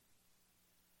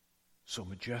 so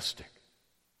majestic,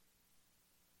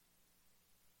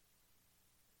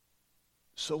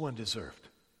 so undeserved.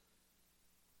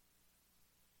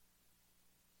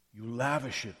 You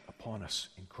lavish it upon us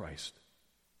in Christ.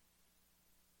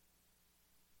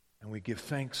 And we give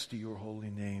thanks to your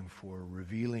holy name for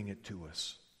revealing it to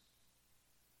us,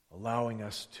 allowing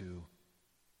us to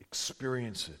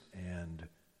experience it and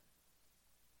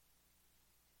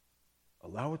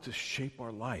allow it to shape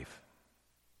our life.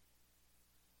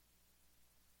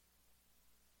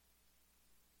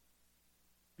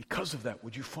 Because of that,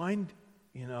 would you find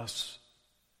in us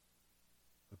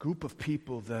a group of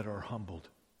people that are humbled,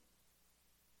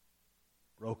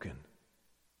 broken,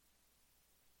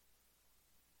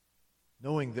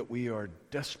 knowing that we are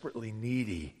desperately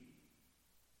needy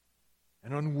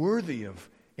and unworthy of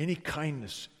any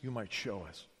kindness you might show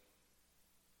us.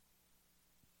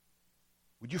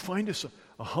 Would you find us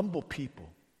a humble people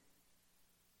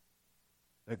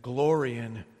that glory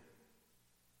in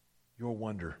your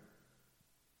wonder,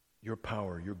 your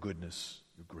power, your goodness,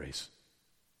 your grace.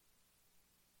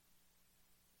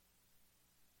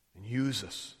 And use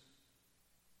us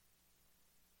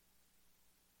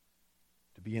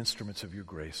to be instruments of your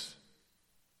grace,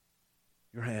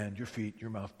 your hand, your feet, your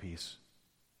mouthpiece,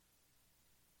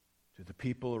 to the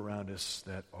people around us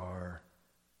that are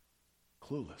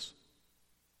clueless.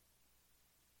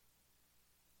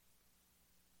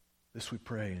 This we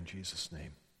pray in Jesus'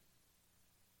 name.